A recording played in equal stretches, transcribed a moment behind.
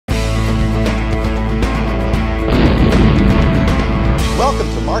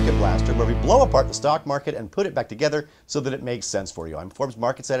Market Blaster, where we blow apart the stock market and put it back together so that it makes sense for you. I'm Forbes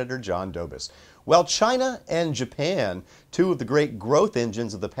Markets editor John Dobis. Well, China and Japan, two of the great growth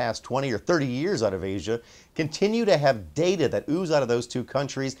engines of the past 20 or 30 years out of Asia, continue to have data that ooze out of those two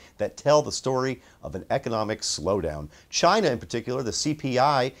countries that tell the story of an economic slowdown. China in particular, the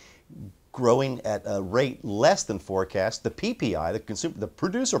CPI, growing at a rate less than forecast. The PPI, the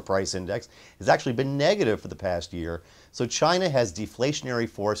producer price index, has actually been negative for the past year. So China has deflationary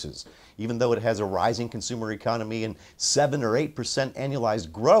forces. Even though it has a rising consumer economy and 7 or 8%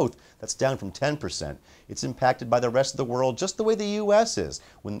 annualized growth, that's down from 10%. It's impacted by the rest of the world just the way the US is.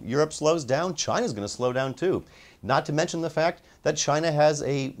 When Europe slows down, China's going to slow down too. Not to mention the fact that China has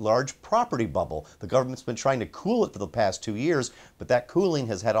a large property bubble. The government's been trying to cool it for the past 2 years, but that cooling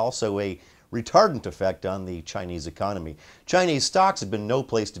has had also a retardant effect on the Chinese economy. Chinese stocks have been no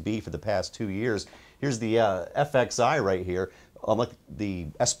place to be for the past 2 years. Here's the FXI right here, like the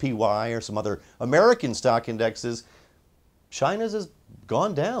SPY or some other American stock indexes. China's has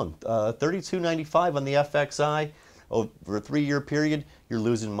gone down, 32.95 on the FXI. Over a 3-year period, you're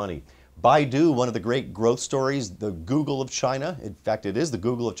losing money. Baidu, one of the great growth stories, the Google of China. In fact, it is the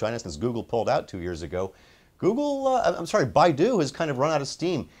Google of China since Google pulled out 2 years ago. Baidu has kind of run out of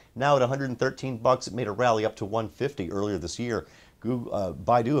steam. Now at 113 bucks, it made a rally up to 150 earlier this year.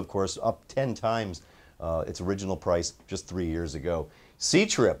 Baidu, of course, up 10 times its original price just 3 years ago.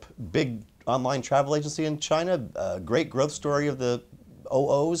 Ctrip, big online travel agency in China, great growth story of the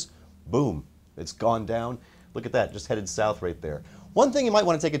OOs. Boom, it's gone down. Look at that, just headed south right there. One thing you might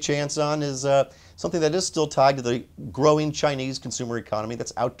want to take a chance on is something that is still tied to the growing Chinese consumer economy.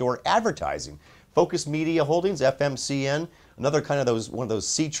 That's outdoor advertising. Focus Media Holdings, FMCN, another kind of one of those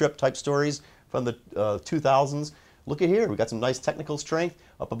Ctrip type stories from the 2000s. Look at here, we've got some nice technical strength,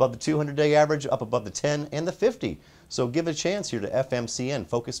 up above the 200-day average, up above the 10 and the 50. So give a chance here to FMCN,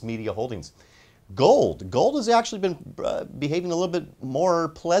 Focus Media Holdings. Gold has actually been behaving a little bit more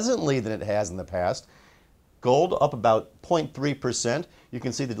pleasantly than it has in the past. Gold up about 0.3%. You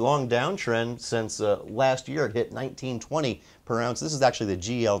can see the long downtrend since last year. It hit $19.20 per ounce. This is actually the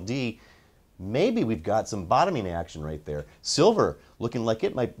GLD. Maybe we've got some bottoming action right there. Silver looking like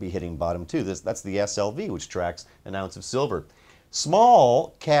it might be hitting bottom too. That's the SLV, which tracks an ounce of silver.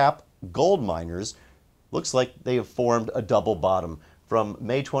 Small cap gold miners, looks like they have formed a double bottom. From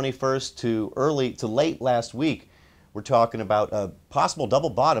May 21st to late last week, we're talking about a possible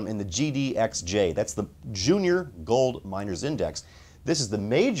double bottom in the GDXJ. That's the Junior Gold Miners Index. This is the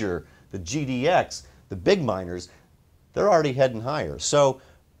major, the GDX, the big miners. They're already heading higher. So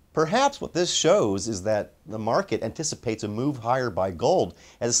perhaps what this shows is that the market anticipates a move higher by gold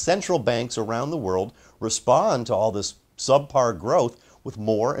as central banks around the world respond to all this subpar growth with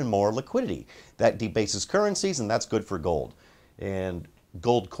more and more liquidity. That debases currencies, and that's good for gold. And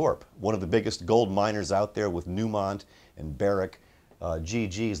Gold Corp, one of the biggest gold miners out there with Newmont and Barrick.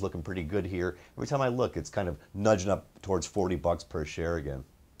 GG is looking pretty good here. Every time I look, it's kind of nudging up towards 40 bucks per share again.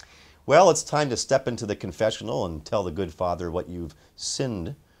 Well, it's time to step into the confessional and tell the good Father what you've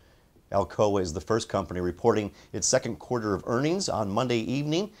sinned. Alcoa is the first company reporting its second quarter of earnings on Monday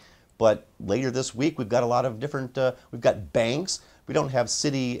evening. But later this week, we've got a lot of different, we've got banks. We don't have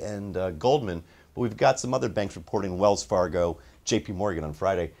Citi and Goldman, but we've got some other banks reporting: Wells Fargo, JP Morgan on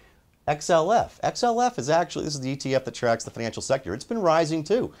Friday. XLF is actually, this is the ETF that tracks the financial sector. It's been rising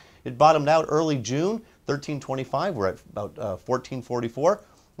too. It bottomed out early June, 13.25. We're at about 14.44.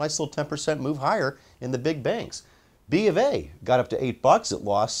 Nice little 10% move higher in the big banks. B of A got up to 8 bucks. It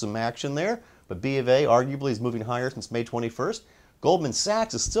lost some action there, but B of A arguably is moving higher since May 21st. Goldman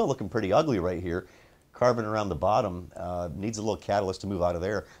Sachs is still looking pretty ugly right here, carving around the bottom. Needs a little catalyst to move out of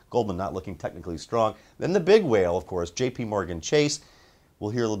there. Goldman not looking technically strong. Then the big whale, of course, JP Morgan Chase.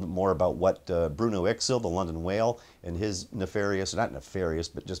 We'll hear a little bit more about what Bruno Ixel, the London whale, and his nefarious, not nefarious,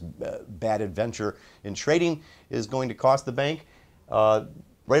 but just bad adventure in trading is going to cost the bank.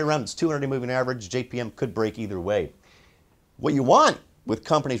 Right around its 200-day moving average, JPM could break either way. What you want with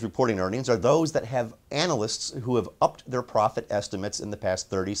companies reporting earnings are those that have analysts who have upped their profit estimates in the past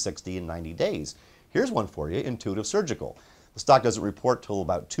 30, 60, and 90 days. Here's one for you, Intuitive Surgical. The stock doesn't report till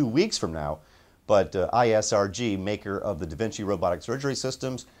about 2 weeks from now, but ISRG, maker of the Da Vinci robotic surgery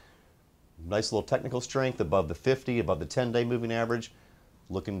systems, nice little technical strength above the 50, above the 10-day moving average,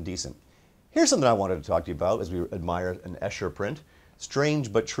 looking decent. Here's something I wanted to talk to you about as we admire an Escher print.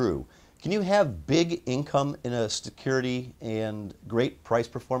 Strange but true. Can you have big income in a security and great price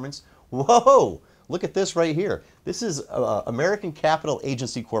performance? Whoa! Look at this right here. This is American Capital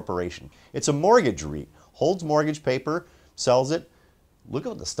Agency Corporation. It's a mortgage REIT. Holds mortgage paper, sells it. Look at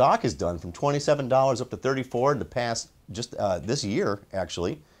what the stock has done from $27 up to $34 in the past, just this year,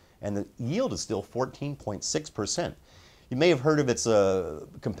 actually. And the yield is still 14.6%. You may have heard of its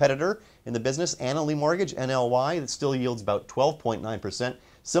competitor in the business, Annaly Mortgage, NLY, that still yields about 12.9%.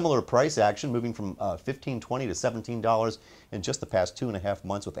 Similar price action, moving from $15.20 to $17 in just the past 2.5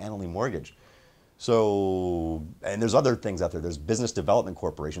 months with Annaly Mortgage. So, and there's other things out there. There's business development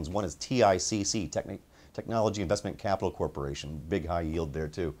corporations. One is TICC, Technology Investment Capital Corporation. Big high yield there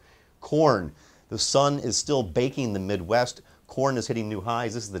too. Corn. The sun is still baking the Midwest. Corn is hitting new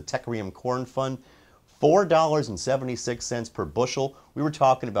highs. This is the Techrium Corn Fund. $4.76 per bushel. We were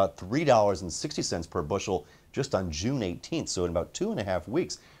talking about $3.60 per bushel just on June 18th. So in about 2.5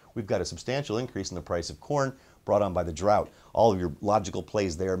 weeks, we've got a substantial increase in the price of corn brought on by the drought. All of your logical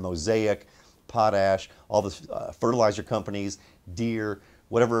plays there, Mosaic, Potash, all the fertilizer companies, Deere,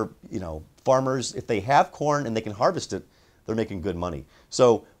 whatever, farmers, if they have corn and they can harvest it, they're making good money.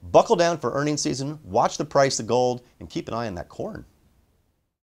 So buckle down for earnings season, watch the price of gold, and keep an eye on that corn.